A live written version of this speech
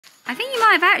I think you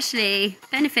might have actually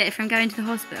benefited from going to the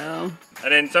hospital.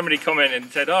 And then somebody commented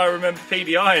and said, oh, I remember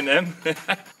PDI in them.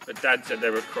 But Dad said they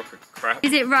were a crock of crap.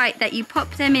 Is it right that you pop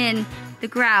them in the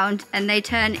ground and they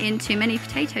turn into many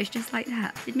potatoes just like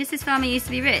that? Did Mrs. Farmer used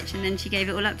to be rich and then she gave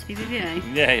it all up to be with you?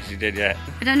 Yeah, she did, yeah.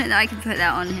 I don't know that I can put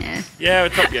that on here. Yeah,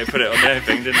 Top Gear put it on their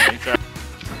thing, didn't he? So.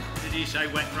 Did you say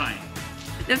wet rain?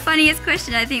 The funniest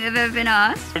question I think we've ever been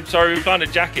asked. I'm sorry, we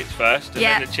planted jackets first and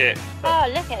then the chip.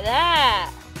 Oh, look at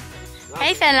that.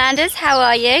 Hey Fenlanders, how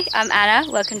are you? I'm Anna,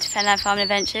 welcome to Fenland Farming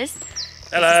Adventures.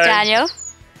 Hello. This is Daniel.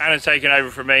 Anna's taking over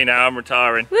from me now, I'm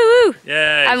retiring. Woo woo!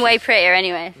 Yeah. I'm way prettier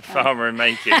anyway. Farmer in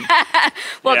making.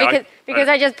 Well, yeah, because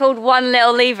I just pulled one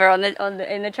little lever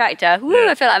in the tractor. Woo!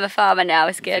 Yeah. I feel like I'm a farmer now.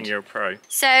 It's good. I think you're a pro.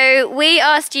 So we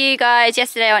asked you guys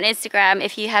yesterday on Instagram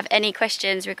if you have any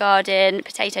questions regarding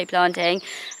potato planting,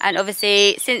 and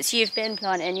obviously since you've been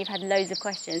planting, you've had loads of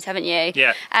questions, haven't you?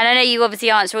 Yeah. And I know you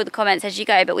obviously answer all the comments as you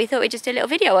go, but we thought we'd just do a little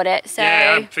video on it. So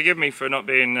yeah, forgive me for not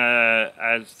being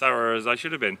as thorough as I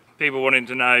should have been. People wanting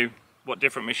to know what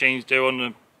different machines do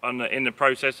in the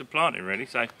process of planting, really.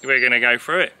 So we're going to go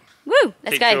through it. Woo!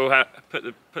 Let's Teach you go. all how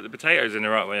to put the potatoes in the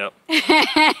right way up.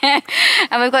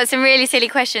 And we've got some really silly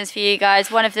questions for you guys.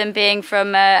 One of them being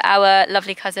from our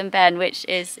lovely cousin Ben, which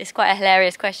is quite a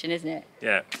hilarious question, isn't it?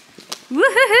 Yeah.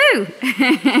 Woohoo!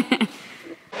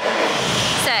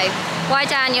 So, why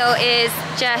Daniel is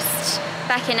just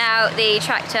backing out the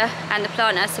tractor and the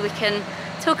planter so we can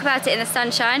talk about it in the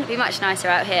sunshine. It'll be much nicer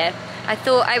out here. I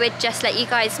thought I would just let you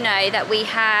guys know that we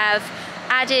have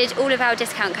added all of our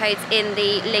discount codes in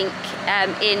the link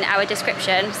in our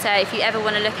description. So if you ever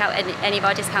want to look out any of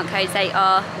our discount codes, they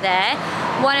are there.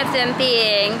 One of them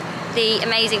being the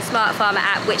amazing Smart Farmer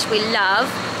app, which we love.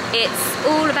 It's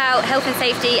all about health and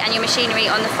safety and your machinery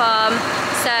on the farm.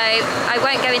 So I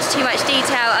won't go into too much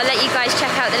detail. I'll let you guys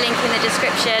check out the link in the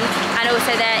description. And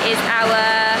also there is our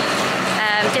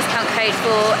discount code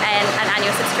for an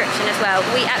annual subscription as well.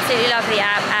 We absolutely love the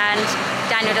app, and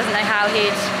Daniel doesn't know how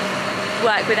he'd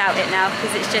work without it now,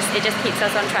 because it just keeps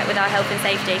us on track with our health and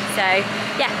safety. So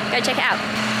yeah, go check it out.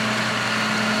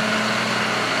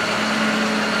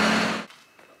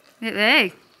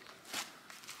 Woo-woo.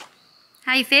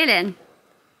 How you feeling?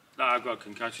 No, I've got a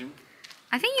concussion.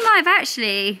 I think you might have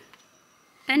actually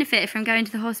benefited from going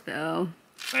to the hospital.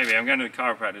 Maybe. I'm going to the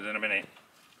chiropractor in a minute.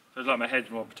 Feels like my head's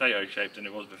more potato shaped than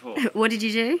it was before. What did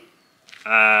you do?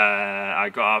 I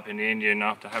got up in the Indian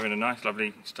after having a nice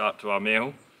lovely start to our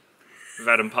meal with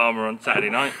Adam Palmer on Saturday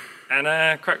night,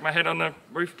 and cracked my head on the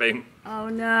roof beam. Oh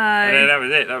no. And then that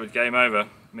was it, that was game over.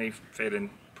 Me feeling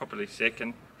properly sick,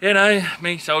 and you know,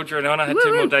 me soldiering on. I had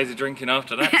 2 more days of drinking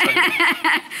after that.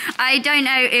 So. I don't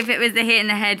know if it was the hit in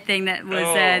the head thing that was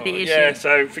the issue. Yeah,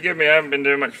 so forgive me, I haven't been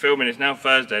doing much filming. It's now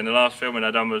Thursday, and the last filming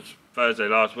I done was Thursday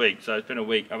last week, so it's been a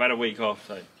week. I've had a week off,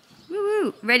 so.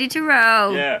 Woo-woo, ready to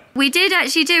roll. Yeah. We did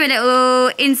actually do a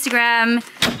little Instagram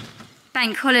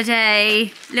bank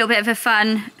holiday, a little bit of a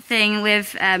fun thing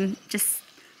with just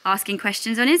asking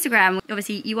questions on Instagram.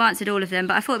 Obviously you answered all of them,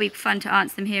 but I thought it'd be fun to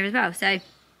answer them here as well. So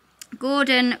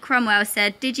Gordon Cromwell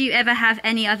said, did you ever have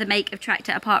any other make of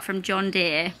tractor apart from John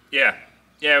Deere? Yeah,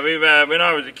 we when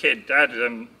I was a kid, Dad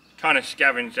kind of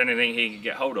scavenged anything he could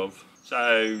get hold of.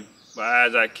 So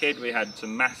as a kid, we had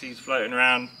some Massies floating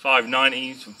around,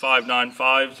 590s, some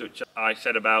 595s, which I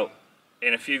said about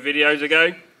in a few videos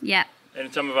ago. Yeah.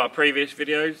 In some of our previous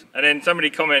videos. And then somebody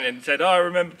commented and said, oh, I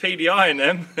remember PDI in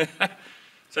them.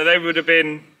 So they would have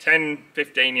been 10,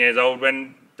 15 years old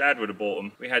when Dad would have bought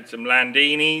them. We had some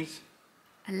Landinis.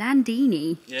 A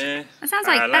Landini? Yeah. That sounds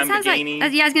like, yeah, I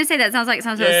was going to say that sounds like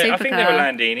some sort of supercar. I think they were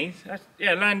Landinis.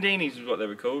 Yeah, Landinis is what they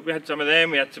were called. We had some of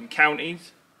them, we had some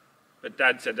Counties. But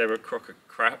Dad said they were a crock of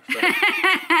crap. So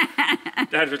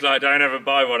Dad was like, don't ever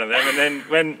buy one of them. And then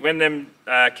when them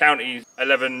Counties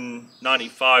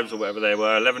 1195s or whatever they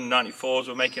were, 1194s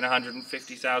were making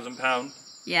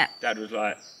 £150,000. Yeah. Dad was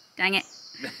like, dang it.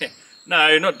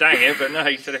 No, not dang it, but no,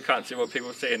 he said I can't see what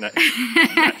people see in that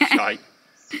shite.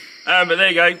 But there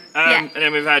you go. Yeah. And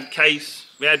then we've had Case.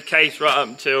 We had Case right up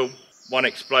until one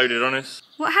exploded on us.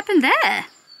 What happened there?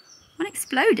 One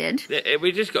exploded?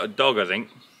 We just got a dog, I think.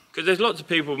 Because there's lots of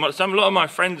people, a lot of my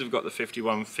friends have got the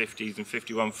 5150s and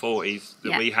 5140s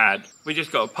that we had. We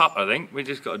just got a pup, I think. We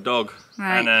just got a dog.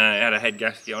 Right. And it had a head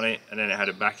gasket on it, and then it had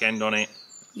a back end on it.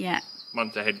 Yeah.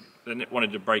 Once then it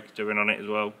wanted the brakes doing on it as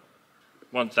well.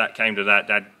 Once that came to that,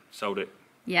 Dad sold it.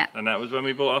 Yeah. And that was when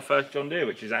we bought our first John Deere,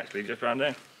 which is actually just around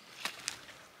there.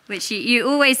 Which you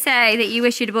always say that you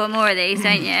wish you'd have bought more of these,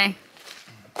 don't you?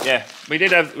 Yeah, we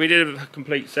did have a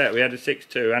complete set. We had a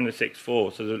 6.2 and a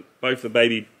 6.4, so both the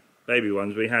baby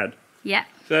ones we had. Yeah.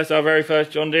 So that's our very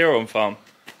first John Deere on farm.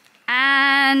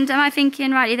 And am I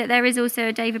thinking rightly that there is also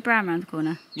a David Brown around the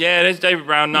corner? Yeah, there's David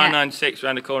Brown 996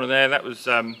 around the corner there. That was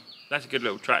that's a good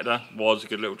little tractor. Was a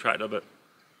good little tractor, but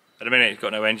at the minute it's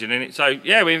got no engine in it. So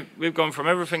yeah, we've gone from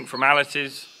everything from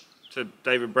Alice's to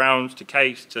David Brown's to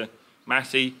Case to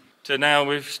Massey to now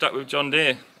we've stuck with John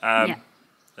Deere.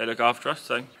 They look after us,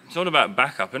 so it's all about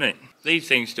backup, isn't it? These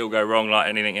things still go wrong like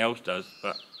anything else does,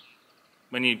 but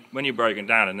when you're broken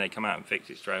down and they come out and fix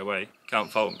it straight away, you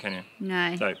can't fault them, can you?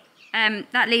 No. So.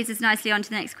 That leads us nicely on to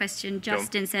the next question.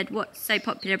 Justin said, what's so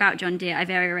popular about John Deere? I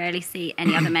very rarely see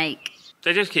any other make.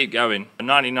 They just keep going.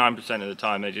 99% of the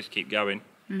time, they just keep going.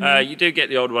 You do get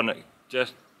the odd one that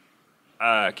just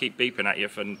keep beeping at you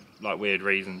for like weird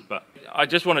reasons, but I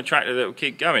just want a tractor that will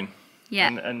keep going. Yeah.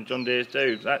 And John Deere's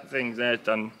do. That thing's there's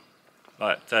done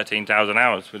like 13,000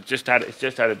 hours. It's just had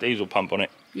a diesel pump on it.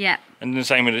 Yeah. And the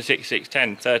same with the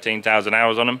 6610, 13,000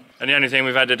 hours on them. And the only thing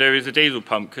we've had to do is the diesel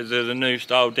pump because there's a new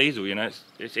style diesel, you know,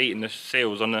 it's eating the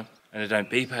seals on the, and they don't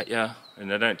beep at you and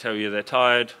they don't tell you they're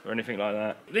tired or anything like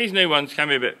that. These new ones can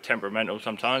be a bit temperamental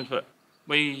sometimes, but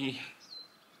we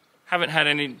haven't had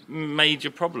any major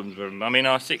problems with them. I mean,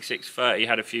 our 6630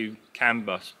 had a few CAN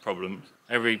bus problems.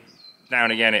 Every now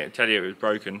and again it would tell you it was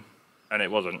broken and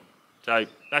it wasn't. So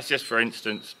that's just for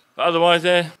instance. But otherwise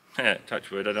touch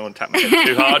wood, I don't want to tap my head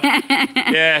too hard.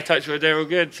 Yeah, touch wood, they're all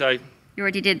good. So you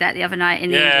already did that the other night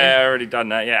in the Engine. I already done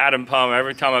that. Yeah, Adam Palmer,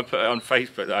 every time I put it on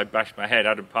Facebook that I bashed my head,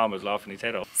 Adam Palmer's laughing his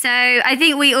head off. So I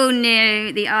think we all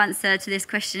knew the answer to this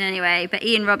question anyway, but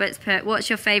Ian Roberts put, what's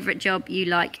your favourite job you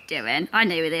like doing? I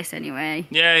knew this anyway.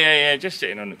 Yeah, just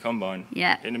sitting on the combine.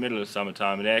 Yeah. In the middle of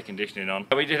summertime with the air conditioning on.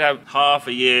 We did have half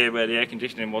a year where the air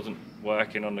conditioning wasn't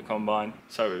working on the combine,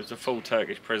 so it was a full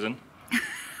Turkish prison.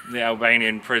 The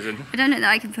Albanian prison. I don't know that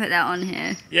I can put that on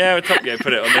here. Yeah, well, Top Gear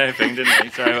put it on their thing, didn't they?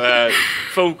 So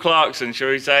full Clarkson, shall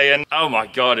we say? And oh my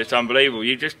God, it's unbelievable.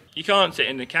 You can't sit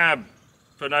in the cab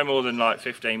for no more than like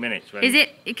 15 minutes. Is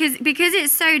it because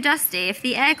it's so dusty? If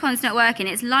the aircon's not working,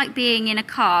 it's like being in a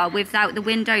car without the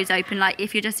windows open. Like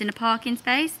if you're just in a parking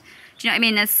space. Do you know what I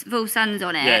mean? There's full suns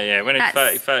on it. Yeah. When it's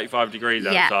 30, 35 degrees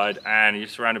outside and you're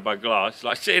surrounded by glass, it's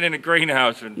like sitting in a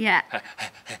greenhouse and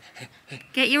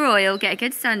get your oil, get a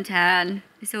good suntan.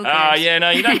 It's all good. Yeah, no,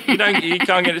 you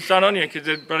can't get the sun on you because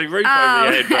there's bloody roof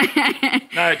over your head.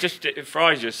 But, no, it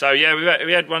fries you. So yeah,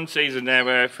 we had one season there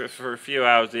where for a few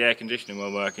hours the air conditioning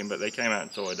weren't working, but they came out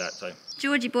and sorted that. So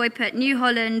Georgie Boy put New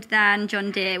Holland than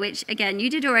John Deere, which again you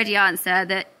did already answer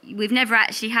that we've never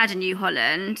actually had a New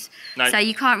Holland, so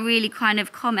you can't really kind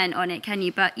of comment on it, can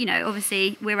you? But you know,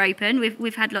 obviously we're open.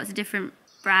 We've had lots of different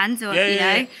brands, or you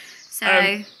know,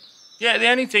 so. Yeah, the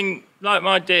only thing, like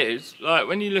my Deeres, like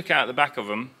when you look out the back of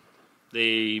them,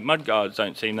 the mudguards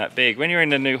don't seem that big. When you're in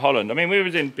the New Holland, I mean, we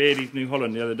was in Beardy's New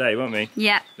Holland the other day, weren't we?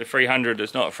 Yeah. The 300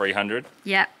 that's not a 300.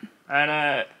 Yeah.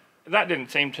 And that didn't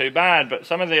seem too bad, but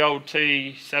some of the old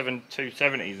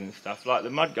T270s and stuff, like the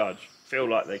mudguards, feel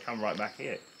like they come right back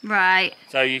here. Right.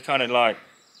 So you kind of like,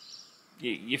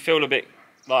 you feel a bit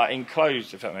like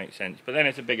enclosed, if that makes sense. But then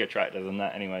it's a bigger tractor than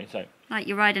that anyway, so. Like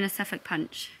you're riding a Suffolk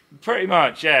Punch. Pretty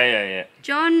much, yeah.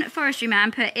 John Forestry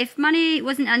Man put, if money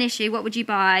wasn't an issue, what would you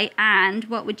buy and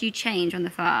what would you change on the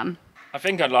farm? I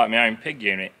think I'd like my own pig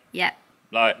unit. Yeah.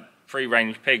 Like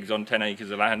free-range pigs on 10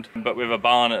 acres of land, but with a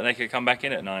barn that they could come back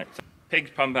in at night. So pigs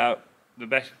pump out the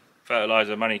best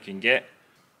fertiliser money can get.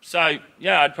 So,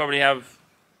 yeah, I'd probably have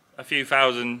a few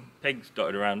thousand pigs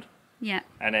dotted around. Yeah.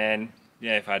 And then,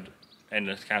 yeah, if I had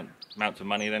endless amounts of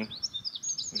money, then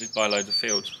we'll just buy loads of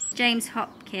fields. James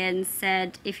Hopkins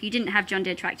said, if you didn't have John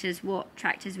Deere tractors, what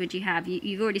tractors would you have?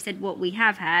 You've already said what we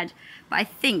have had, but I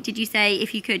think, did you say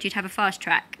if you could, you'd have a fast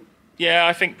track? Yeah,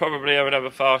 I think probably I would have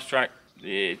a fast track.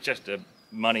 It's just a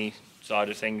money side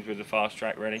of things with the fast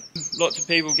track, really. Lots of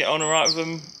people get on all right with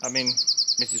them. I mean,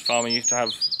 Mrs. Farmer used to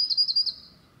have,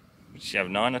 did she have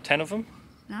 9 or 10 of them?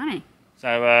 9.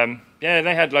 So, yeah,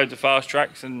 they had loads of fast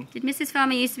tracks. And did Mrs.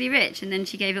 Farmer used to be rich and then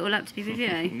she gave it all up to be with you?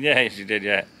 Yeah, she did,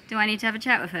 yeah. Do I need to have a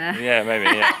chat with her? Yeah, maybe,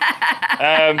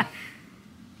 yeah.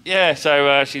 Yeah,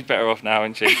 so she's better off now,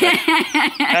 isn't she? So,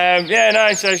 yeah,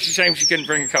 no, so it's a shame she couldn't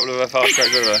bring a couple of her fast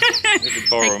tracks with her. We could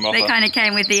borrow them off her. They kind of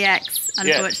came with the X,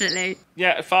 unfortunately.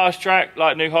 Yeah, fast track,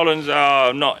 like New Hollands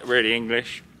are not really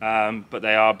English, but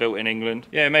they are built in England.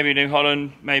 Yeah, maybe New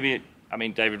Holland, I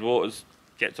mean, David Waters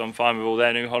gets on fine with all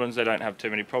their New Hollands. They don't have too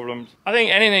many problems. I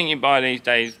think anything you buy these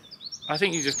days, I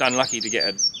think you're just unlucky to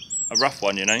get a rough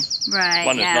one, you know? Right,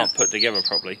 one that's not put together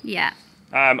properly. Yeah.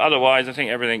 Otherwise, I think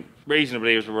everything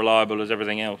reasonably as reliable as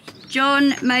everything else.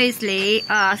 John Mosley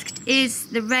asked, is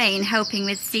the rain helping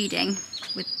with seeding,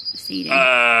 with seeding?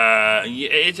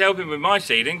 It's helping with my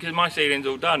seeding because my seeding's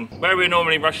all done. Where we're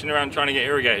normally rushing around trying to get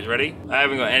irrigators ready, I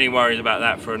haven't got any worries about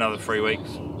that for another 3 weeks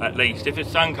at least. If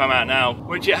it's sun come out now,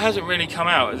 which it hasn't really come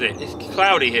out, has it? It's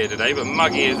cloudy here today, but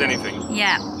muggy as anything.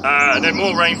 Yeah. Then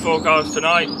more rain forecast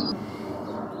tonight.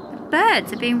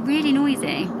 Birds are being really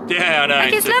noisy. Yeah, I know.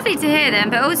 Like, it's lovely to hear them,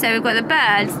 but also we've got the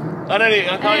birds. I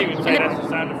can't even say that's the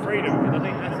sound of freedom because I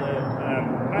think that's a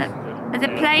passenger. There's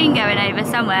a plane going over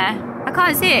somewhere. I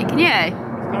can't see it, can you? It's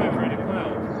coming through the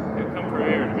clouds. It'll come through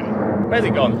here in a minute. Where's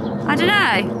it gone? I don't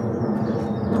know.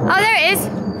 Oh, there it is.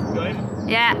 Got in?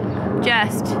 Yeah,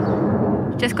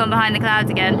 just gone behind the clouds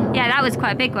again. Yeah, that was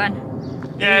quite a big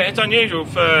one. Yeah, it's unusual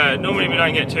for, normally we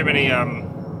don't get too many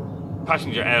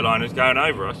passenger airliners going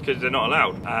over us because they're not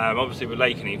allowed. Obviously with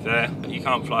Lakenheath there, you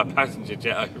can't fly a passenger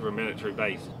jet over a military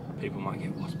base. People might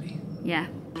get waspy. Yeah.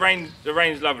 The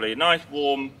rain's lovely. Nice,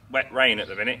 warm, wet rain at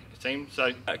the minute, it seems, so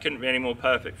it couldn't be any more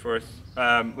perfect for us.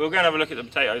 We'll go and have a look at the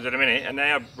potatoes in a minute, and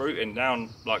they are rooting down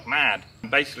like mad.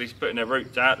 Basically it's putting their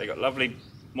roots out. They've got lovely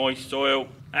moist soil,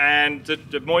 and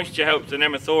the moisture helps the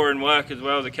nemathorin work as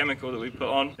well, the chemical that we put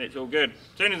on. It's all good.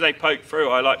 As soon as they poke through,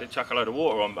 I like to chuck a load of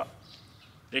water on, but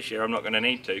this year I'm not going to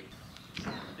need to.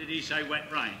 Did he say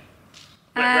wet rain?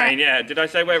 Wet rain, yeah. Did I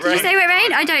say wet rain? Did you say wet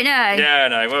rain? I don't know. Yeah, I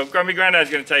know. Well, Grumpy Grandad's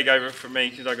going to take over from me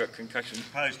because I got concussion. As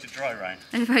opposed to dry rain.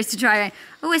 As opposed to dry rain.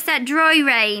 Oh, it's that dry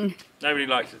rain. Nobody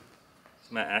likes it.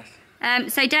 It's my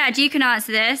ass. So Dad, you can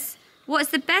answer this. What's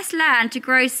the best land to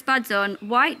grow spuds on,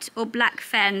 white or black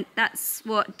fen? That's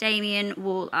what Damien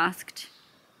Wall asked.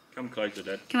 Come closer,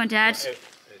 Dad. Come on, Dad.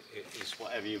 It's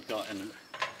whatever you've got in it.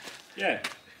 Yeah.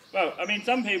 Well, I mean,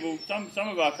 some people, some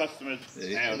of our customers,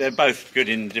 They're both good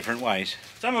in different ways.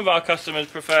 some of our customers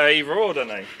prefer either or, don't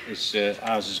they? It's,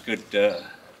 ours is good,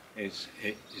 it's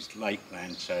lake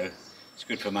land, so it's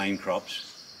good for main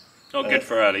crops. Not good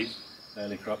for early.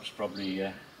 Early crops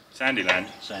probably Sandy land.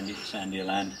 sandier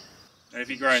land. And if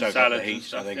you're growing Soak up salads the heat and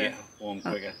stuff, so they yeah. get warm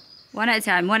quicker. One at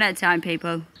a time,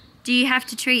 people. Do you have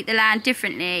to treat the land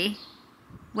differently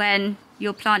when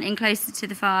you're planting closer to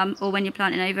the farm or when you're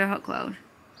planting over a hot world?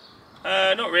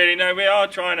 Not really, no. We are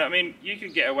trying to, I mean, you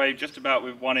could get away just about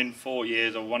with 1 in 4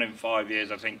 years or 1 in 5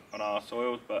 years, I think, on our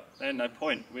soils, but there's no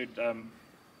point. We'd, Well,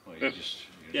 you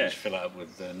just fill it up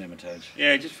with nematodes.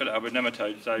 yeah, just fill it up with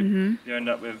nematodes, so you end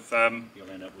up with, You'll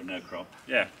end up with no crop.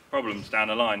 yeah, problems down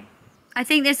the line. I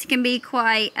think this can be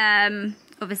quite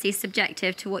obviously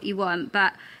subjective to what you want,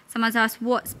 but someone's asked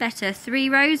what's better, 3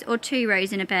 rows or 2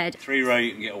 rows in a bed? 3 row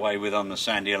you can get away with on the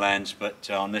sandier lands, but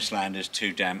on this land is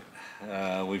too damp.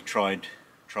 We've tried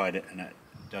it and it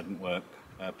doesn't work.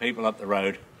 People up the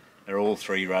road, they're all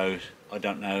 3 rows. I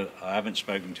don't know. I haven't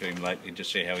spoken to him lately to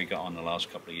see how he got on the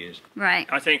last couple of years. Right.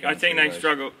 I think they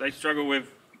struggle. They struggle with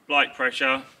blight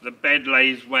pressure. The bed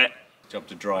lays wet. Job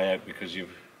to dry out because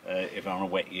if on a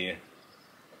wet year,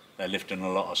 they're lifting a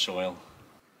lot of soil.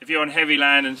 If you're on heavy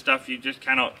land and stuff, you just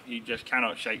cannot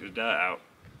shake the dirt out.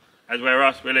 As where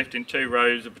us, we're lifting 2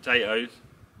 rows of potatoes.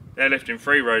 They're lifting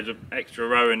 3 rows of extra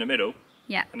row in the middle.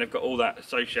 Yeah. And they've got all that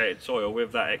associated soil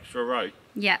with that extra row.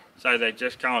 Yeah. So they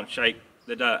just can't shake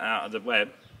the dirt out of the web.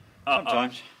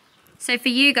 Sometimes. So for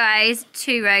you guys,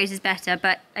 2 rows is better,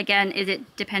 but again, is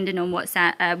it dependent on what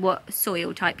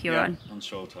soil type you're on? On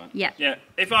soil type. Yeah. Yeah.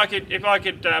 If I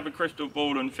could have a crystal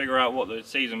ball and figure out what the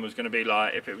season was going to be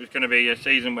like, if it was going to be a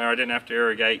season where I didn't have to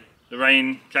irrigate, the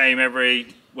rain came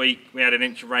every week. We had an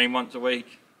inch of rain once a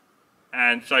week,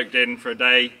 and soaked in for a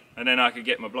day, and then I could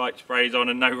get my blight sprays on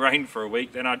and no rain for a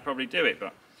week, then I'd probably do it.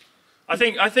 But I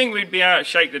think we'd be able to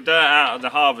shake the dirt out of the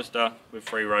harvester with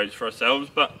 3 rows for ourselves,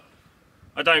 but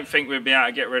I don't think we'd be able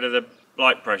to get rid of the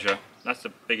blight pressure. That's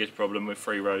the biggest problem with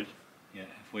 3 rows. Yeah,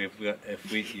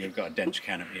 if you've got a dense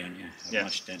canopy on you, Yeah.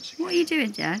 much denser. What are you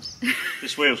doing, Dad?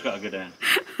 This wheel's got to go down.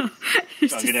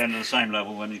 It's got to go down to the same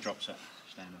level when he drops it.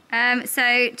 Stand up.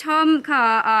 So Tom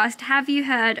Carr asked, have you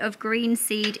heard of Green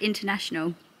Seed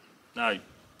International? No.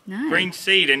 No. Green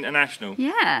Seed International.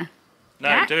 Yeah. No,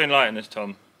 Yeah. do enlighten us,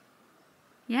 Tom.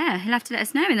 Yeah, he'll have to let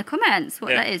us know in the comments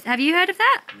what Yeah. that is. Have you heard of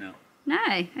that? No.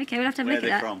 No. Okay, we'll have to have a Where are look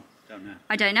they at that. from? Don't know.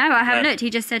 I don't know. I haven't No. looked. He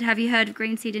just said, have you heard of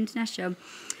Green Seed International?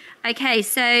 Okay,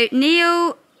 so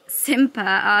Neil Simper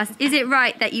asked, is it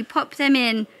right that you pop them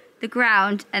in the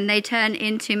ground and they turn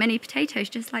into many potatoes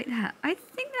just like that? I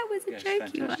think that was a Yes, jokey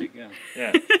one. fantastic girl.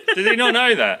 Yeah. Did he not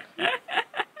know that?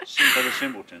 Simple as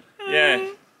simpleton. Yeah.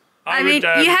 I mean,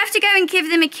 you have to go and give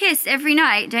them a kiss every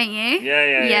night, don't you?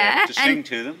 Yeah. To sing and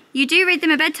to them. you do read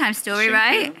them a bedtime story, Sing to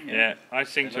right? them, Yeah, I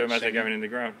sing to They them like as they're singing. going in the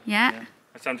ground. Yeah.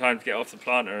 I sometimes get off the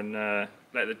planter and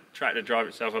let the tractor drive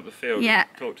itself up the field. Yeah.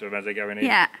 And talk to them as they go in.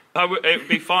 Yeah. It would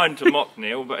be fine to mock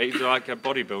Neil, but he's like a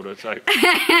bodybuilder, so.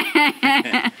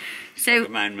 So, The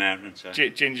man mountain. So.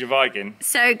 Ginger Viking.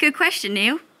 so good question,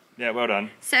 Neil. Yeah, well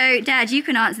done. So, Dad, you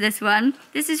can answer this one.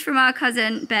 This is from our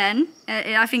cousin Ben.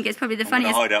 I think it's probably the I'm going to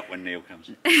funniest. hide up when Neil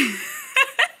comes.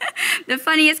 The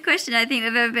funniest question I think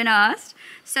we've ever been asked.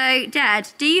 So, Dad,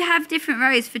 do you have different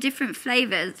rows for different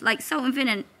flavours, like salt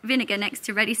and vinegar next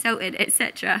to ready salted,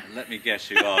 etc.? Let me guess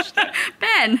who asked that.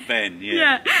 Ben. Ben,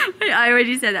 yeah. Yeah, I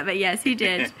already said that, but yes, he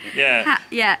did. Yeah.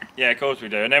 Yeah. Yeah, of course we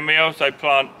do. And then we also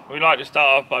plant. We like to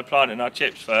start off by planting our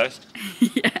chips first.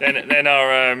 Yeah. Then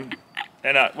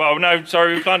our well, no,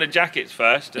 sorry, we plant the jackets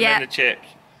first, and Yeah. then the chips,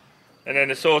 and then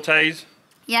the sautés,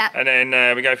 Yeah. and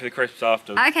then we go for the crisps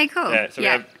after. Okay, cool. Yeah. So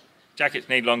Yeah. we have jackets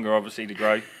need longer, obviously, to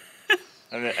grow,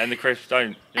 and the crisps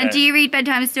don't. Yeah. And do you read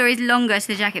bedtime stories longer to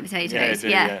the jacket potatoes?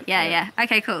 Yeah, I do, yeah.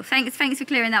 Okay, cool. Thanks for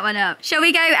clearing that one up. Shall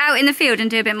we go out in the field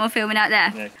and do a bit more filming out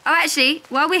there? Yeah. Oh, actually,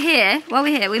 while we're here,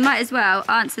 we might as well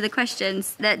answer the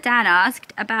questions that Dan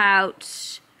asked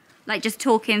about, like, just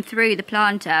talking through the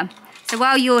planter. So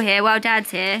while you're here, while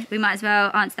Dad's here, we might as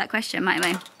well answer that question, mightn't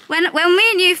we? When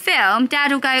me and you film,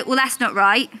 Dad will go, well, that's not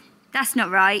right. That's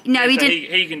not right. No, he so didn't.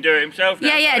 He can do it himself now.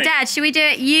 Yeah, can't he? Dad, should we do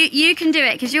it? You can do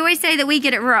it, because you always say that we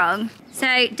get it wrong.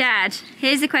 So, Dad,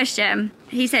 here's the question.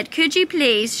 He said, could you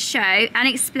please show and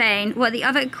explain what the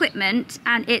other equipment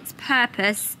and its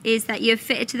purpose is that you have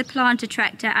fitted to the planter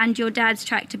tractor and your dad's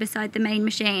tractor beside the main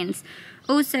machines?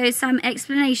 Also, some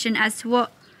explanation as to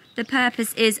what the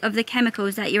purpose is of the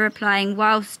chemicals that you're applying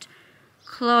whilst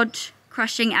clod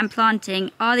crushing and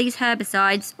planting. Are these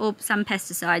herbicides or some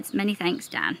pesticides? Many thanks,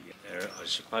 Dan. I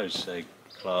suppose they're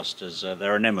classed as,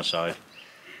 they're a nematode.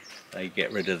 They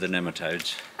get rid of the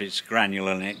nematodes. It's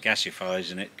granular and it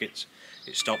gasifies, and it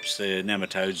stops the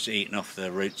nematodes eating off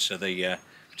the roots of the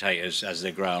potatoes as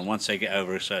they grow. And once they get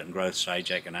over a certain growth stage,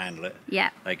 they can handle it. Yeah.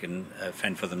 They can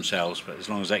fend for themselves, but as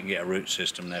long as they can get a root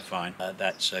system, they're fine.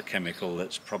 That's a chemical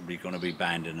that's probably going to be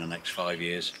banned in the next 5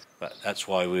 years. But that's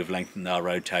why we've lengthened our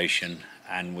rotation,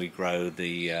 and we grow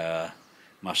the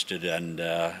mustard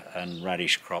and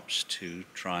radish crops to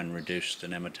try and reduce the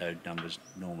nematode numbers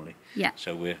normally. Yeah.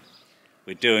 So we're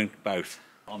doing both.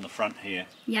 On the front here,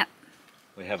 Yep.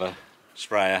 we have a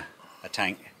sprayer, a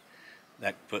tank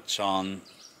that puts on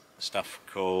stuff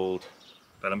called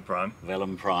Vellum Prime.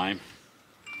 Vellum Prime,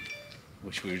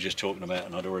 which we were just talking about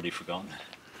and I'd already forgotten.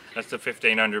 That's the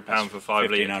 £1,500 for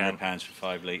 5 litre can. £1,500 for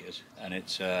 5 litres, and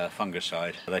it's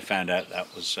fungicide. They found out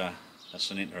that was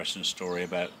that's an interesting story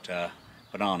about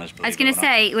bananas. I was going to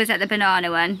say, was that the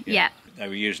banana one? Yeah. They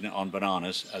were using it on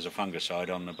bananas as a fungicide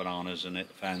on the bananas, and they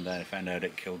found out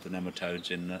it killed the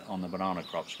nematodes on the banana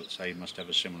crops, which they must have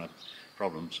a similar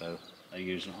problem, so they're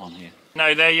using it on here.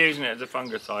 No, they're using it as a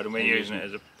fungicide, and we're using it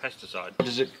as a pesticide.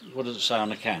 What does it say on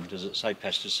the can? Does it say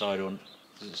pesticide, or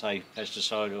does it say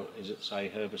pesticide, or does it say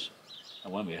herbicide?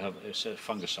 It won't be herbicide. It's a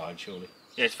fungicide, surely.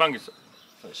 Yeah, it's fungicide.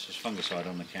 It's just fungicide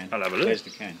on the can. I'll have a look. Where's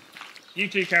the can? You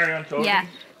two carry on talking. Yeah.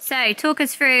 So, talk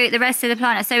us through the rest of the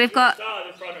planter. So we've got, Start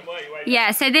at the front and wait. yeah,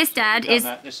 so this, Dad, is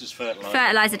This is fertiliser.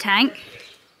 fertiliser tank.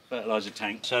 Fertiliser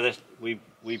tank. So this, we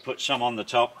put some on the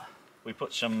top. We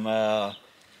put some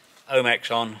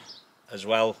Omex on as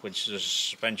well, which is a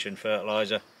suspension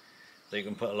fertiliser. So you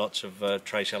can put lots of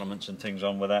trace elements and things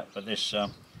on with that. But this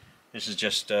is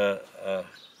just a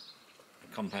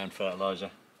compound fertiliser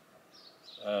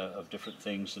of different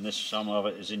things, and some of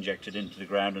it is injected into the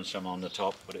ground and some on the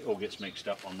top, but it all gets mixed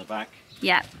up on the back.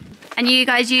 Yeah. And you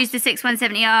guys use the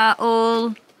 6170R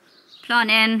all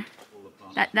planting. All the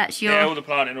plant. That's your... Yeah, all the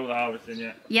planting, all the harvesting,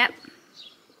 yeah. Yep.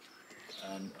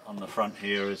 And on the front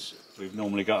here is, we've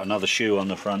normally got another shoe on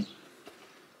the front,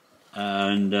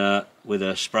 and with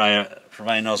a sprayer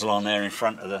nozzle on there in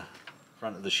front of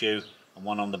the shoe, and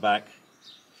one on the back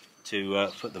to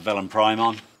put the Vellum Prime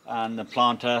on. And the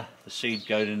planter, the seed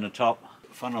goes in the top,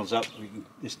 funnels up,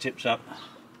 this tips up.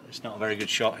 It's not a very good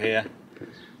shot here.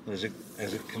 There's a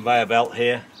conveyor belt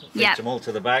here that feeds them all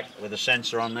to the back with a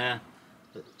sensor on there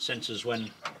that senses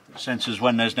when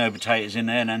there's no potatoes in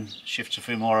there, and then shifts a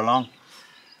few more along.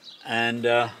 And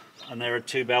there are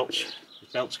two belts. The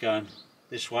belts going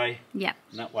this way and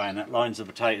that way, and that lines the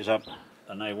potatoes up,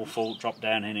 and they will drop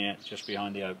down in here just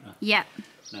behind the opener. Yep. And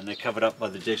then they're covered up by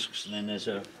the discs, and then there's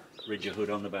a ridger hood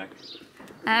on the back.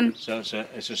 So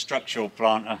it's a structural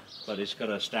planter, but it's got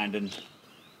a standing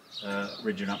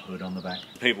ridging up hood on the back.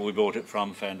 The people we bought it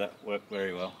from found that worked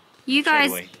very well. You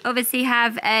guys obviously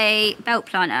have a belt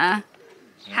planter.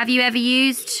 Yeah. Have you ever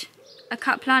used a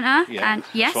cut planter? Yeah, and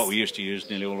yes? That's what we used to use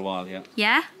nearly all the while, yeah.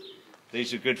 Yeah?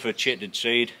 These are good for chitted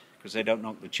seed, because they don't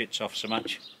knock the chits off so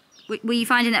much. were you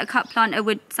finding that a cup planter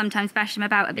would sometimes bash them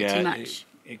about a bit too much?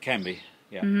 It can be,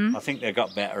 yeah. I think they've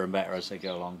got better and better as they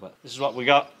go along, but this is what we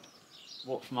got.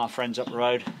 What from our friends up the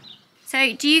road.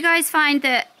 So do you guys find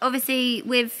that obviously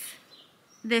with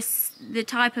the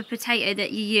type of potato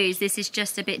that you use, this is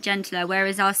just a bit gentler,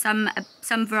 whereas are some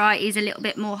varieties a little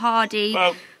bit more hardy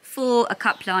for a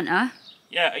cup planter?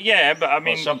 Yeah, but I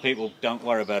mean... Well, some people don't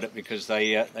worry about it because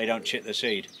they don't chip the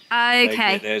seed. Okay. They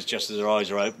get theirs just as their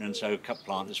eyes are open, and so cup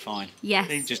planter's fine. Yes.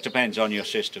 It just depends on your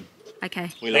system. Okay.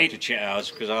 We like to chit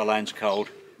ours because our land's cold.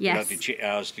 Yes. We like to chit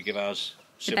ours to give ours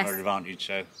similar advantage,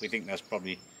 so we think that's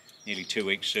probably nearly 2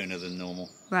 weeks sooner than normal.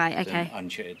 Right, okay. Than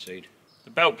unchitted seed.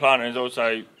 The belt planter is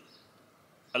also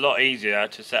a lot easier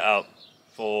to set up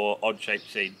for odd-shaped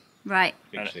seed. Right.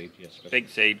 Big seed, yes. Big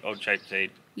seed, odd-shaped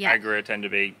seed. Yeah. Agria tend to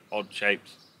be odd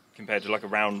shapes compared to like a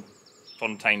round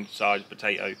fontaine-sized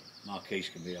potato. Marquise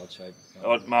can be odd-shaped.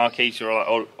 Odd Marquise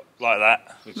or like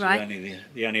that. Which is only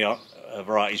the only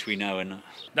varieties we know. And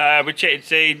No, with chitted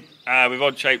seed, with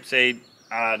odd-shaped seed,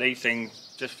 these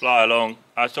things just fly along.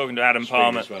 I was talking to Adam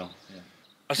Palmer. As well, yeah.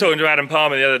 I was talking to Adam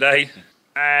Palmer the other day,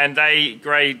 and they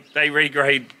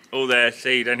regrade all their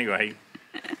seed anyway.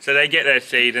 So they get their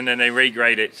seed and then they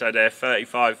regrade it, so their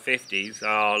 3550s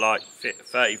are like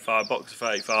 35 box of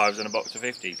 35s and a box of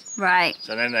 50s. Right.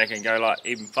 So then they can go like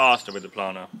even faster with the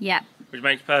planter. Yeah. Which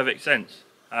makes perfect sense.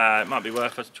 It might be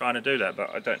worth us trying to do that, but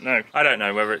I don't know. I don't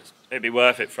know whether it'd be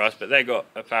worth it for us, but they've got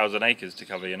 1,000 acres to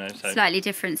cover, you know. So Slightly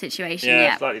different situation.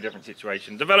 yeah, slightly different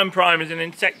situation. Development Prime is an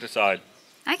insecticide.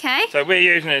 Okay. So we're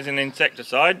using it as an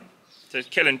insecticide. So it's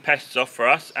killing pests off for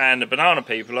us, and the banana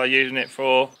people are using it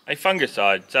for a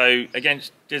fungicide, so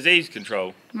against disease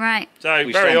control. Right. So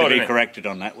we very stand odd, to be corrected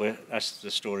on that. That's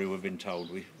the story we've been told.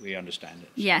 We understand it.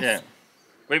 Yes. Yeah.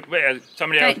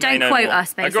 Somebody else don't may know quote more.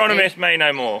 us, basically. Agronomists may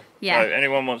know more. Yeah. So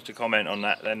anyone wants to comment on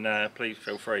that, then please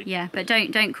feel free. Yeah, but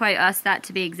don't quote us that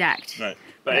to be exact. No.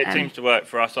 But it seems to work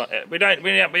for us. We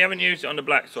haven't used it on the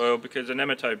black soil because the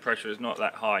nematode pressure is not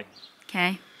that high.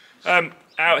 Okay.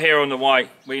 Out here on the white,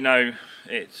 we know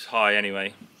it's high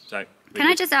anyway. So can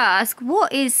I just ask,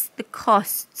 what is the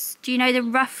costs? Do you know the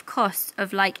rough cost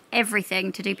of like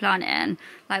everything to do planting?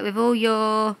 Like with all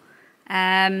your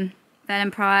Fenland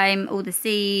Prime, all the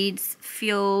seeds,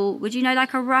 fuel, would you know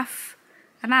like a rough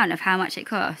amount of how much it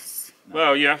costs?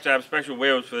 Well, you have to have special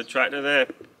wheels for the tractor.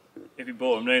 If you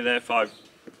bought them new, they're 5-6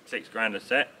 grand a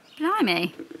set.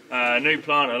 Blimey. A new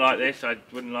planter like this, I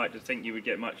wouldn't like to think you would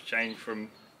get much change from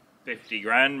 50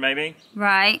 grand maybe.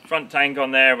 Right. Front tank on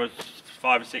there was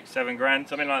 5 or 6, 7 grand,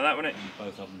 something like that, wasn't it?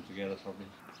 Both of them together probably.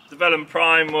 Development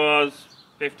Prime was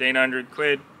 1,500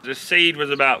 quid. The seed was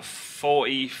about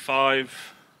 25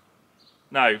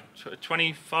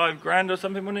 grand or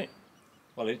something, wasn't it?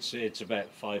 Well, it's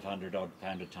about 500 odd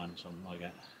pound a tonne, something like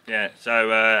that. Yeah.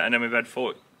 So and then we've had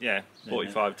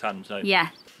 45 tons. So. Yeah.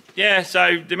 Yeah.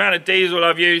 So the amount of diesel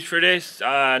I've used for this,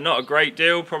 not a great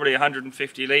deal. Probably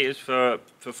 150 litres for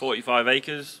 45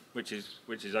 acres, which is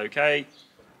okay.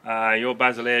 Your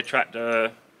Basileer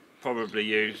tractor probably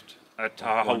used a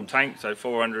whole tank, so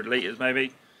 400 litres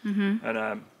maybe,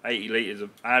 and 80 litres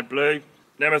of AdBlue.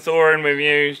 Nemathorin we've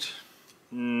used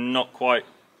not quite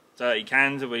 30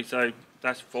 cans, have we? So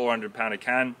that's £400 a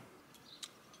can.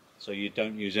 So you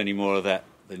don't use any more of that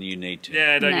than you need to.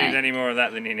 Yeah, don't use any more of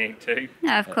that than you need to.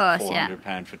 No, of course, yeah.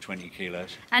 £400 for 20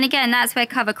 kilos. And again, that's where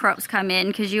cover crops come in,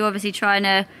 because you're obviously trying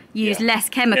to use less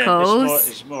chemicals.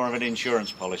 Yeah, it's more of an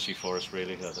insurance policy for us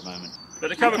really at the moment. But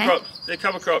the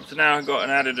cover crops have now got an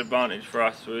added advantage for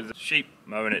us with sheep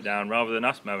mowing it down rather than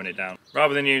us mowing it down.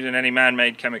 Rather than using any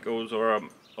man-made chemicals or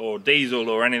diesel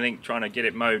or anything trying to get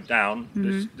it mowed down,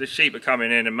 the sheep are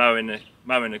coming in and mowing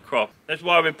the crop. That's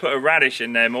why we put a radish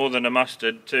in there more than a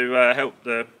mustard to help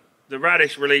the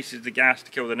radish releases the gas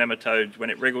to kill the nematodes when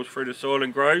it wriggles through the soil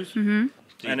and grows, and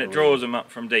it draws them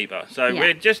up from deeper. So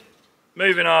we're just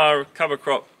moving our cover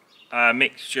crop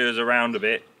mixtures around a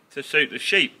bit to suit the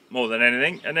sheep more than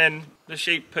anything, and then the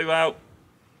sheep poo out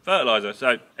fertiliser.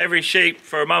 So every sheep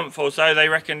for a month or so, they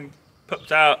reckon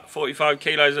puts out 45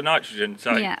 kilos of nitrogen.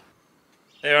 So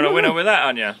you're on a winner with that,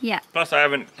 aren't you? Yeah. Plus I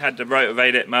haven't had to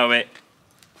rotivate it, mow it,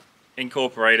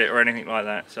 incorporate it or anything like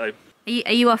that. So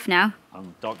Are you off now?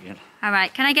 I'm dogging. All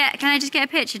right. Can I just get a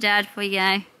picture, Dad, before you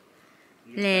go?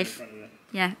 Liz.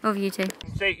 Yeah, over you two.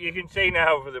 You can see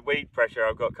now for the weed pressure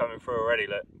I've got coming through already,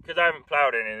 look. Because I haven't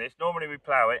ploughed any of this. Normally we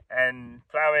plough it, and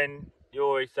ploughing, you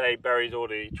always say buries all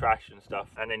the trash and stuff,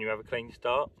 and then you have a clean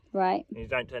start. Right. And you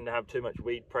don't tend to have too much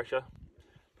weed pressure.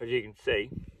 As you can see,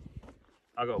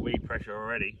 I've got weed pressure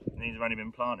already, and these have only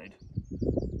been planted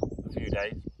a few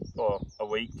days, or a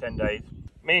week, 10 days.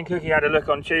 Me and Cookie had a look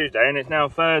on Tuesday and it's now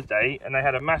Thursday and they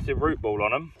had a massive root ball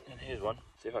on them. And here's one,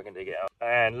 see if I can dig it out.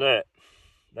 And look,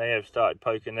 they have started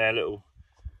poking their little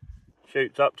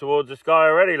shoots up towards the sky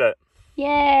already, look.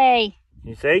 Yay!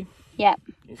 You see? Yep.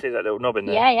 You see that little knob in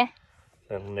there? Yeah, yeah.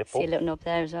 Little nipple. See a little knob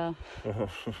there as well.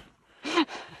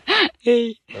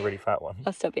 A really fat one.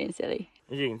 I'll stop being silly.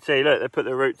 As you can see, look, they put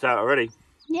the roots out already.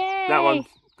 Yay! That one's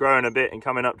growing a bit and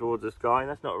coming up towards the sky.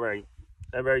 That's not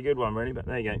a very good one really, but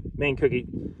there you go. Me and Cookie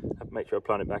have to make sure I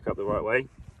plant it back up the right way.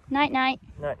 Night, night.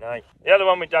 Night, night. The other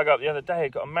one we dug up the other day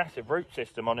had got a massive root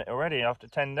system on it already after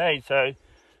 10 days, so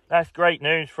that's great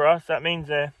news for us. That means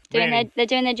they're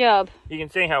doing their job. You can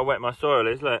see how wet my soil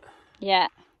is, look. Yeah.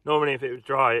 Normally if it was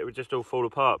dry it would just all fall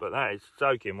apart, but that is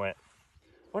soaking wet.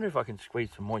 Wonder if I can squeeze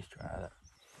some moisture out of that.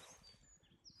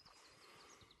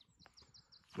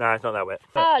 No, it's not that wet.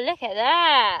 Oh, look at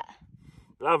that.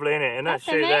 Lovely, isn't it? And That's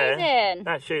that shoot amazing.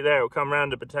 that shoot there will come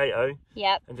round the potato.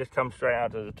 Yep. And just come straight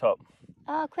out to the top.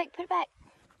 Oh, quick, put it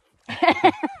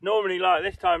back. Normally, like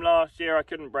this time last year, I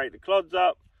couldn't break the clods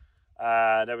up.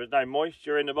 There was no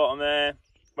moisture in the bottom there.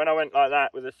 When I went like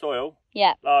that with the soil,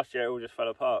 Yeah. last year it all just fell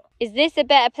apart. Is this a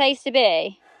better place to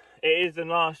be? It is than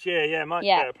last year, yeah, much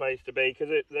better place to be because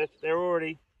they're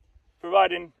already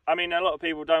providing. I mean, a lot of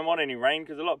people don't want any rain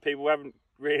because a lot of people haven't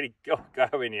really got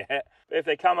going yet. But if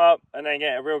they come up and they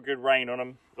get a real good rain on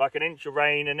them, like an inch of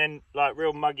rain and then like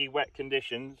real muggy, wet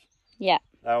conditions, Yeah.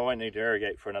 I won't need to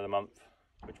irrigate for another month,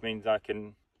 which means I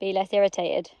can Be less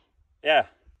irritated. Yeah.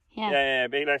 Yeah. Yeah,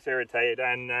 be less irritated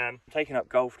and taking up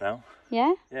golf now.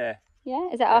 Yeah? Yeah.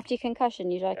 Yeah? Is that after your concussion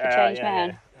you'd like a change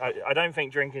man? Yeah. I don't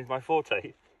think drinking's my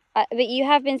forte. But you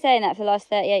have been saying that for the last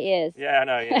 38 years. Yeah, I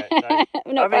know, yeah.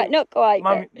 No. not quite.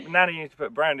 Mum, But Nanny used to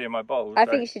put brandy in my bottles. I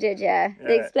think she did, yeah.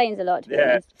 It explains a lot, to be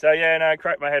honest. So yeah, no, I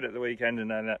cracked my head at the weekend and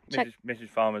then Mrs.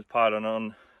 Farmer's piling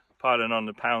on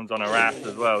the pounds on her ass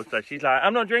as well. So she's like,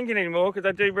 I'm not drinking anymore because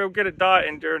I do real good at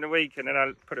dieting during the week and then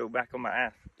I put it all back on my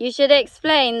ass. You should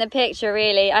explain the picture,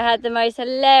 really. I had the most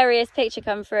hilarious picture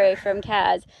come through from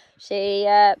Kaz. She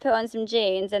put on some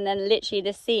jeans and then literally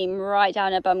the seam right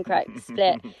down her bum crack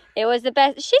split. It was the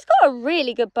best. She's got a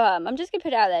really good bum. I'm just going to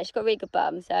put it out there. She's got a really good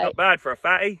bum. So not bad for a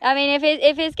fatty. I mean,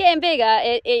 if it's getting bigger,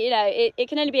 it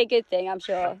can only be a good thing, I'm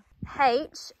sure.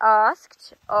 H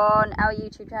asked on our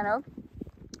YouTube channel,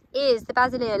 is the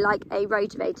Basileia like a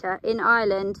rotavator? In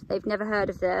Ireland, they've never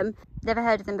heard of them. Never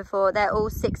heard of them before. They're all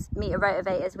 6 metre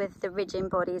rotavators with the ridging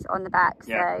bodies on the back.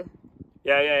 So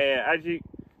Yeah.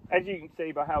 As you can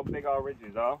see by how big our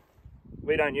ridges are,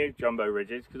 we don't use jumbo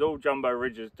ridges because all jumbo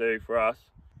ridges do for us,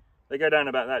 they go down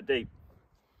about that deep.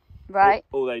 Right.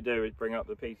 All they do is bring up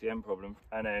the PCM problem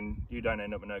and then you don't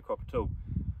end up with no crop at all.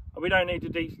 And we don't need to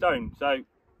de-stone. So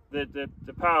the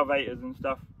power vators and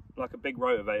stuff, like a big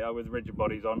rotavator with rigid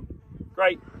bodies on,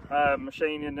 great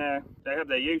machine in there. They have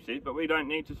their uses, but we don't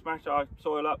need to smash our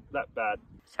soil up that bad.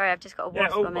 Sorry, I've just got a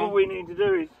wasp on me. All we need to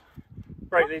do is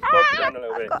break these pods down a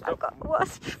little bit. I've got a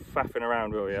wasp. Faffing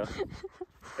around, will you?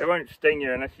 It won't sting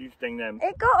you unless you sting them.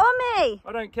 It got on me.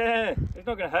 I don't care. It's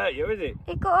not going to hurt you, is it?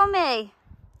 It got on me.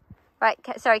 Right,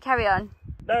 sorry, carry on.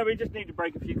 No, we just need to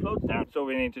break a few clods down. That's all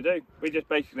we need to do. We just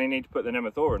basically need to put the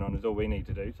nemathorin on is all we need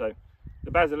to do. So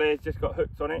the Basileia's just got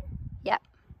hooks on it. Yep.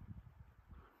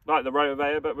 Like the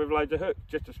rotavator, but with loads of hooks,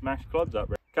 just to smash clods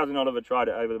up. Cousin Oliver tried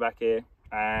it over the back here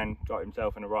and got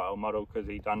himself in a right old muddle because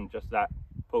he done just that.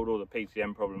 Pulled all the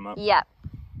PCM problem up. Yep.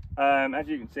 As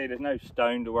you can see, there's no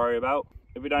stone to worry about.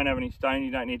 If we don't have any stone,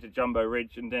 you don't need to jumbo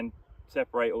ridge and then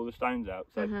separate all the stones out.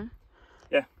 So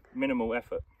yeah, minimal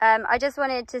effort. I just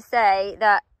wanted to say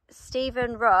that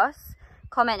Stephen Ross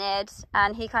commented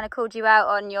and he kind of called you out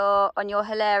on your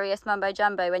hilarious mumbo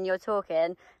jumbo when you're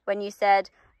talking, when you said,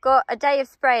 got a day of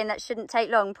spraying that shouldn't take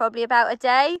long, probably about a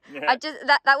day. Yeah.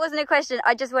 That wasn't a question.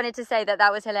 I just wanted to say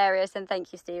that was hilarious, and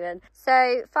thank you, Stephen.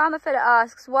 So Farmer Fuller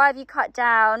asks, why have you cut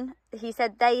down? He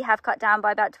said they have cut down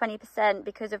by about 20%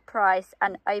 because of price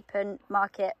and open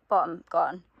market bottom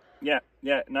gone. Yeah,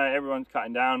 no, everyone's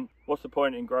cutting down. What's the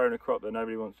point in growing a crop that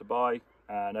nobody wants to buy,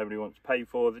 nobody wants to pay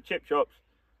for? The chip shops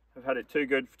have had it too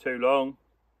good for too long,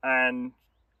 and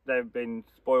they've been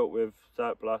spoilt with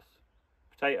surplus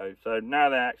potatoes. So now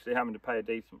they're actually having to pay a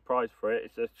decent price for it.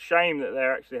 It's a shame that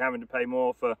they're actually having to pay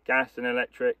more for gas and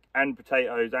electric and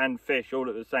potatoes and fish all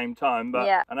at the same time. But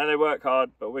yeah. I know they work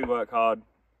hard, but we work hard,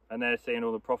 and they're seeing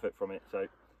all the profit from it. So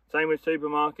same with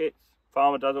supermarkets.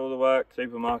 Farmer does all the work,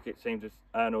 supermarkets seem to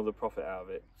earn all the profit out of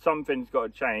it. Something's got to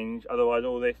change, otherwise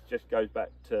all this just goes back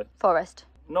to forest.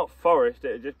 Not forest,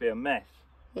 it would just be a mess.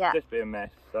 Yeah. Just be a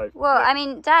mess. So. Well, yeah. I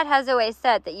mean, Dad has always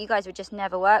said that you guys would just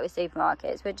never work with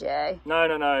supermarkets, would you? No.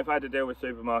 If I had to deal with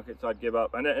supermarkets, I'd give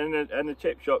up. And the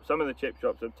chip shops, some of the chip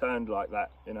shops have turned like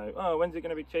that. You know, oh, when's it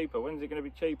going to be cheaper? When's it going to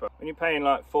be cheaper? When you're paying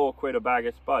like £4 a bag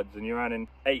of spuds and you're earning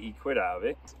 80 quid out of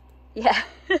it. Yeah.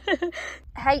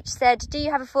 H said, do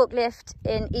you have a forklift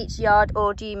in each yard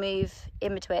or do you move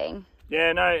in between?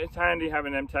 Yeah, no, it's handy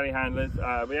having them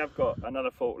telehandlers. We have got another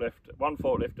forklift, one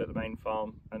forklift at the main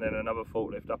farm and then another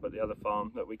forklift up at the other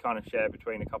farm that we kind of share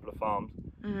between a couple of farms.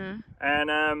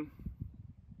 And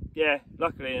yeah,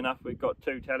 luckily enough we've got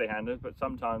 2 telehandlers, but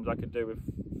sometimes I could do with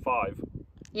 5.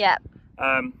 Yeah.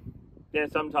 Yeah,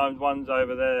 sometimes one's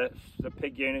over there, the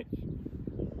pig unit.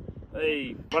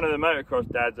 One of the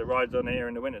motocross dads that rides on here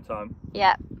in the winter time.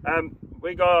 Yeah.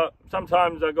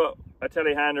 Sometimes I got a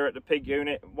telehandler at the pig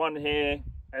unit, one here,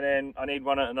 and then I need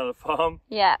one at another farm.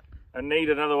 Yeah. And need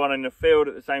another one in the field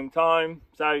at the same time.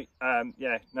 So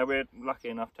yeah, no, we're lucky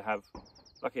enough to have.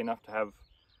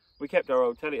 We kept our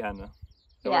old telehandler.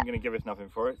 They weren't going to give us nothing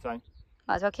for it, so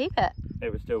might as well keep it.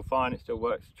 It was still fine. It still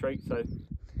works a treat. So.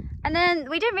 And then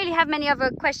we didn't really have many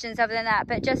other questions other than that,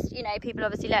 but just, you know, people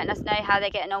obviously letting us know how they're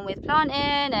getting on with planting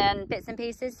and bits and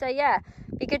pieces. So yeah,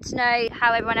 be good to know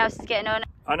how everyone else is getting on.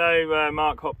 I know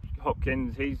Mark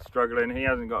Hopkins, he's struggling. He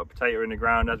hasn't got a potato in the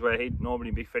ground, as where he'd normally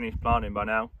be finished planting by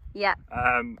now. Yeah.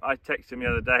 I texted him the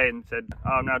other day and said, oh,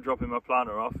 I'm now dropping my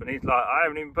planter off, and he's like, I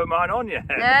haven't even put mine on yet.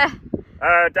 Yeah.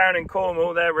 Down in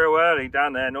Cornwall, they're real early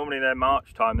down there. Normally they're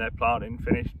March time, they're planting,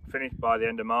 finished by the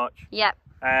end of March. Yep.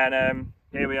 And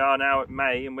here we are now at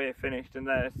May and we're finished, and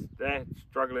they're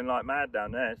struggling like mad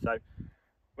down there. So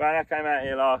when I came out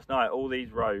here last night, all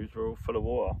these rows were all full of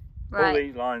water. Right. All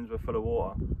these lines were full of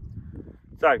water.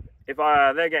 So if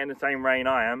they're getting the same rain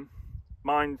I am,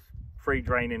 mine's free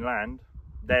draining land,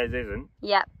 theirs isn't.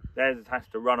 Yep. Theirs has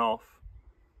to run off.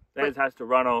 Theirs has to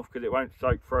run off because it won't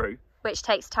soak through. Which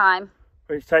takes time.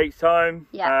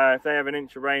 Yeah. If they have an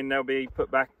inch of rain, they'll be put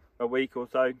back a week or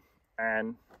so.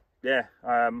 And yeah,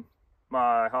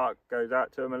 my heart goes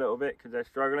out to them a little bit because they're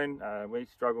struggling. We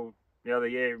struggled the other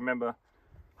year. Remember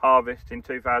harvest in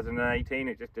 2018,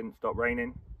 it just didn't stop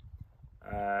raining.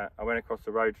 I went across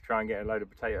the road to try and get a load of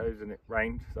potatoes and it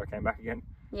rained, so I came back again.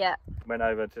 Yeah. Went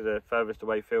over to the furthest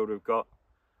away field we've got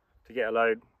to get a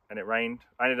load and it rained.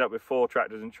 I ended up with 4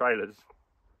 tractors and trailers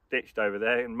ditched over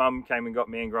there, and Mum came and got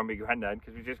me and Grumpy Grandad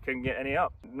because we just couldn't get any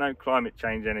up. No climate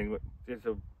change, it's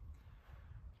a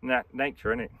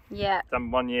nature, isn't it? Yeah.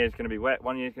 One year is going to be wet,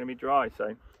 one year is going to be dry. So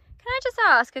can I just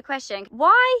ask a question?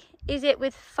 Why is it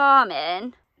with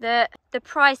farming that the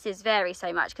prices vary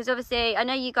so much? Because obviously I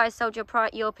know you guys sold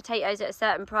your potatoes at a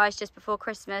certain price just before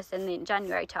Christmas and in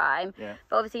January time. Yeah.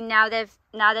 But obviously now they've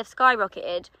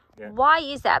skyrocketed. Yeah. Why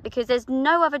is that? Because there's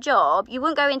no other job. You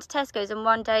wouldn't go into Tesco's and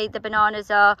one day the bananas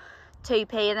are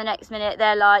 2p and the next minute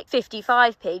they're like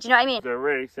 55p. Do you know what I mean? There's a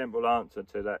really simple answer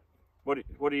to that. What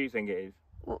do you think it is?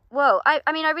 Well, I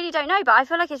mean, I really don't know, but I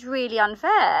feel like it's really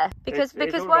unfair because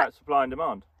it's all about supply and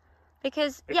demand.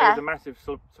 Because if there's a massive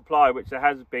supply, which there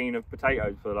has been, of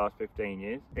potatoes for the last 15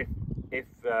 years, if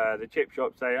the chip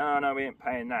shops say, oh no, we ain't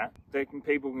paying that,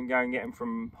 people can go and get them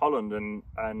from Holland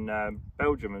and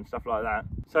Belgium and stuff like that.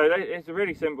 So it's a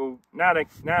really simple. Now that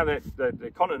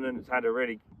the continent's had a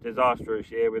really disastrous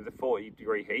year with the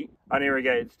 40-degree heat,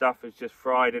 unirrigated stuff is just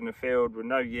fried in the field with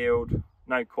no yield,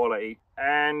 no quality,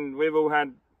 and we've all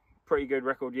had pretty good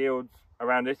record yields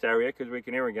around this area because we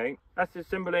can irrigate. That's as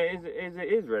simple as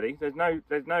it is really. There's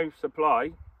no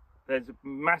supply. There's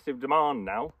massive demand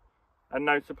now and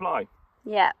no supply.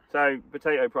 Yeah. So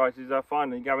potato prices are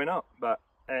finally going up, but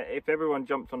if everyone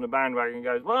jumps on the bandwagon and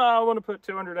goes, well, I want to put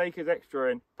 200 acres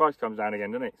extra in, price comes down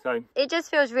again, doesn't it? So it just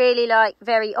feels really like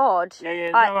very odd.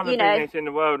 Yeah. No other business in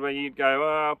the world where you'd go,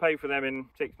 well, I'll pay for them in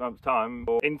 6 months' time,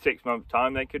 or in 6 months'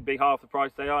 time they could be half the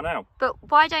price they are now. But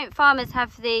why don't farmers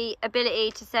have the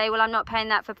ability to say, well, I'm not paying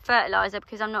that for fertiliser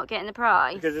because I'm not getting the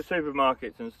price? Because the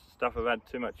supermarkets and stuff have had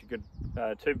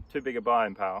too big a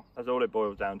buying power. That's all it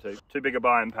boils down to. Too big a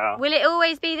buying power. Will it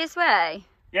always be this way?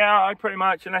 Yeah, I pretty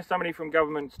much, unless somebody from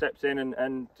government steps in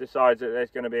and decides that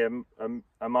there's going to be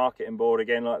a marketing board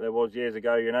again like there was years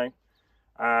ago, you know.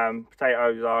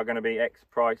 Potatoes are going to be X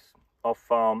price off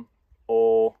farm,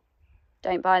 or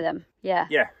don't buy them. Yeah.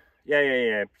 Yeah.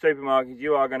 Supermarkets,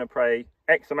 you are going to pay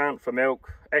X amount for milk,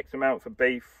 X amount for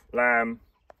beef, lamb,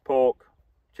 pork,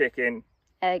 chicken,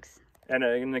 eggs. And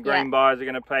the grain buyers are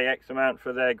going to pay X amount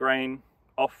for their grain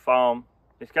off farm.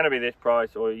 It's going to be this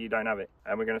price or you don't have it.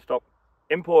 And we're going to stop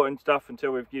importing stuff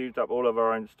until we've used up all of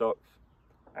our own stocks,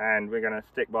 and we're going to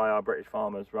stick by our British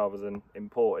farmers rather than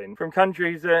importing from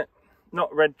countries that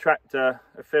not Red Tractor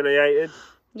affiliated,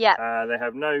 Yeah. They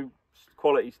have no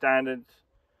quality standards,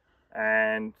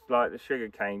 and like the sugar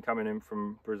cane coming in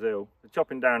from Brazil, the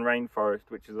chopping down rainforest,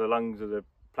 which is the lungs of the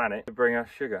planet, to bring us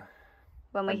sugar.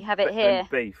 When we have it here. And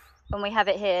beef. When we have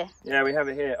it here. Yeah, we have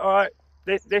it here. All right,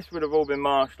 this would have all been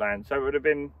marshland, so it would have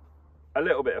been a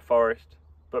little bit of forest,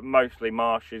 but mostly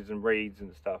marshes and reeds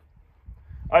and stuff.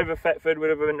 Over Thetford would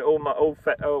have been all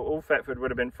Thetford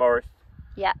would have been forest.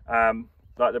 Yeah.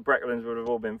 Like the Brecklands would have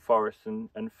all been forests and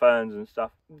ferns and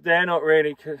stuff. They're not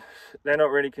really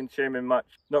consuming much,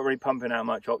 not really pumping out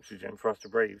much oxygen for us to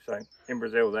breathe. So in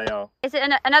Brazil they are. Is it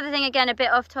another thing, again a bit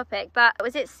off topic, but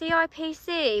was it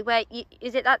CIPC where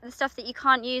is it that the stuff that you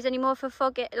can't use anymore for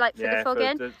fogging, like for the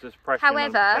fogging?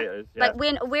 However, like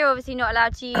we're obviously not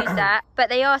allowed to use that, but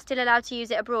they are still allowed to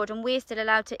use it abroad, and we're still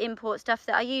allowed to import stuff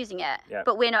that are using it,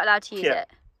 but we're not allowed to use it.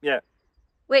 Yeah.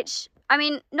 Which, I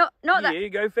mean, not that... You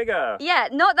go figure. Yeah,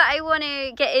 not that I want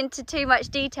to get into too much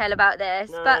detail about this,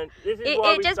 no, but this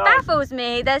it just baffles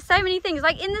me. There's so many things.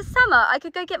 Like, in the summer, I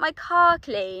could go get my car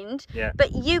cleaned,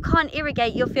 but you can't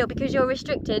irrigate your field because you're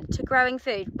restricted to growing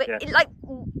food. But, like...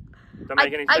 I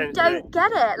don't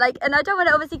get it. Like, and I don't want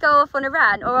to obviously go off on a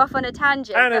rant or off on a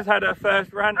tangent. Anna's had her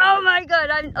first rant. Oh my God,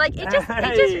 I'm like,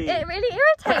 it really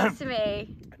irritates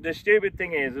me. The stupid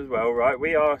thing is as well, right?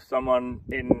 We asked someone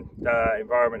in the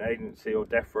Environment Agency or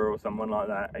DEFRA or someone like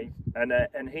that,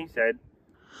 and he said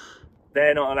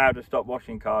they're not allowed to stop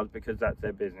washing cars because that's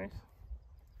their business.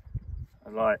 I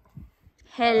was like,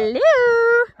 hello.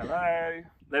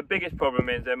 Their biggest problem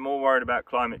is they're more worried about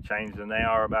climate change than they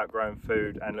are about growing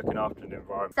food and looking after the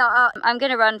environment. So I'm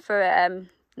going to run for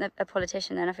a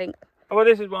politician then, I think. Oh, well,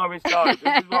 this is why we started.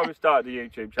 This is why we started the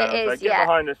YouTube channel. It is, so get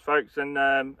behind us, folks, and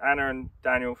Anna and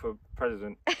Daniel for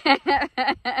president.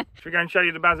 Should we go and show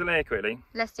you the Basileer quickly?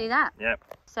 Let's do that. Yep.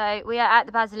 So we are at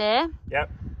the Basileer. Yep.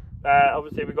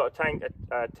 Obviously, we've got a tank,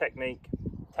 a Technique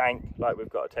tank, like we've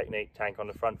got a Technique tank on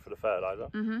the front for the fertiliser.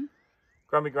 Mm-hmm.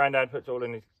 Grumpy Grandad puts all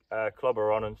in his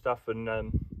clobber on and stuff,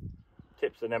 and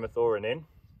tips the nemathorin in.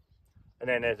 And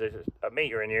then there's a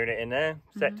metering unit in there,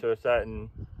 set to a certain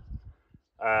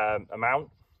amount,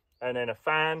 and then a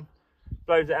fan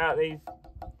blows it out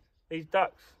these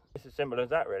ducts. It's as simple as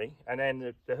that, really. And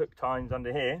then the hook tines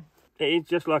under here. It is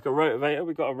just like a rotavator.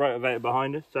 We've got a rotavator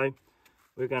behind us, so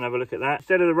we're going to have a look at that.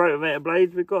 Instead of the rotavator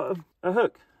blades, we've got a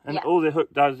hook, and all the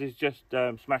hook does is just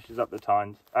smashes up the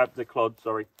tines, the clods.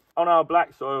 Sorry. On our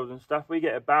black soils and stuff, we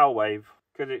get a bow wave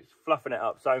because it's fluffing it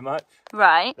up so much,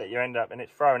 right? That you end up, and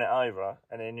it's throwing it over,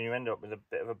 and then you end up with a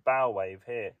bit of a bow wave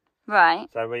here. Right.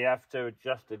 So we have to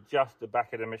adjust the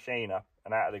back of the machine up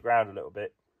and out of the ground a little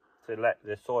bit to let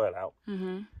the soil out.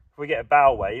 Mm-hmm. If we get a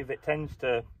bow wave, it tends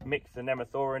to mix the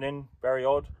nemathorin in very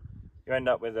odd. You end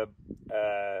up with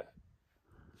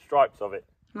stripes of it.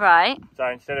 Right. So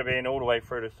instead of being all the way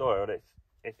through the soil,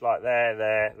 it's like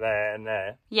there, and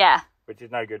there. Yeah. Which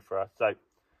is no good for us. So,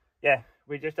 yeah,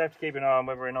 we just have to keep an eye on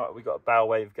whether or not we've got a bow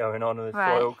wave going on in the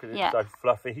soil because it's so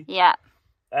fluffy. Yeah.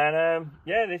 And,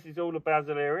 yeah, this is all the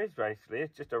Basileer is, basically.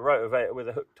 It's just a rotavator with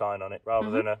a hook tine on it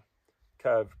rather than a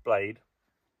curved blade.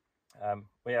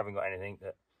 We haven't got anything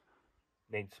that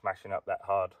needs smashing up that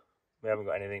hard. We haven't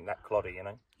got anything that cloddy, you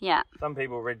know? Yeah. Some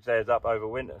people ridge theirs up over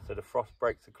winter so the frost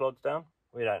breaks the clods down.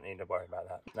 We don't need to worry about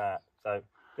that. Nah. So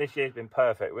this year's been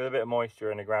perfect. With a bit of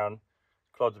moisture in the ground,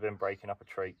 clods have been breaking up a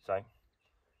treat. So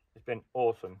it's been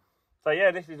awesome. So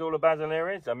yeah, this is all a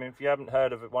Basileer is. I mean, if you haven't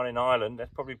heard of one in Ireland,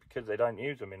 that's probably because they don't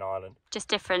use them in Ireland. Just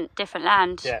different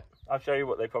land. Yeah, I'll show you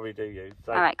what they probably do use.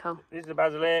 So, all right, cool. This is the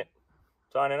Basileer,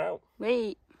 signing out.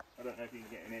 Wait. I don't know if you can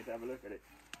get in here to have a look at it.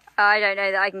 I don't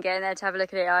know that I can get in there to have a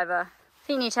look at it either. I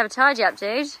think you need to have a tidy up,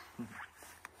 dude.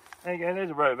 There you go, there's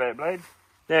a rotavator blade.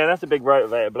 Yeah, that's a big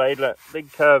rotavator blade, look.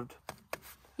 Big curved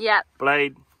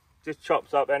blade. Just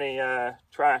chops up any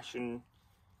trash, and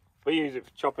we use it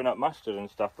for chopping up mustard and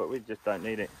stuff, but we just don't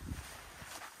need it.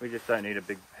 We just don't need a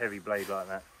big heavy blade like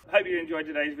that. Hope you enjoyed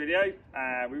today's video.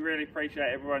 We really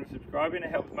appreciate everyone subscribing.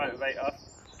 It helps motivate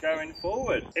us going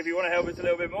forward. If you want to help us a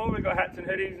little bit more, we've got hats and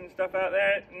hoodies and stuff out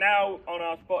there now on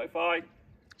our Shopify.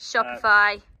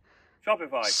 Sorry.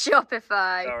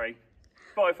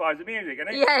 Spotify's the music, isn't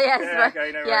it? Yeah,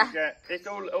 okay, no worries. Yeah. It's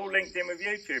all linked in with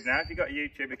YouTube now. If you've got a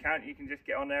YouTube account, you can just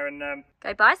get on there and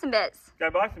go buy some bits. Woo!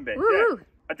 Yeah.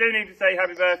 I do need to say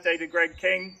happy birthday to Greg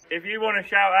King. If you want a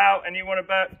shout out and you want a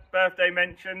birthday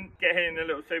mention, get hitting a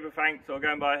little super thanks or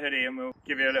go and buy a hoodie and we'll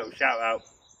give you a little shout out.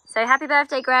 So happy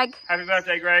birthday, Greg. Happy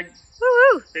birthday, Greg.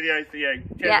 Woo! Videos for you.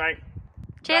 Cheers, mate.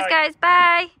 Cheers, guys.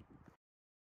 Bye.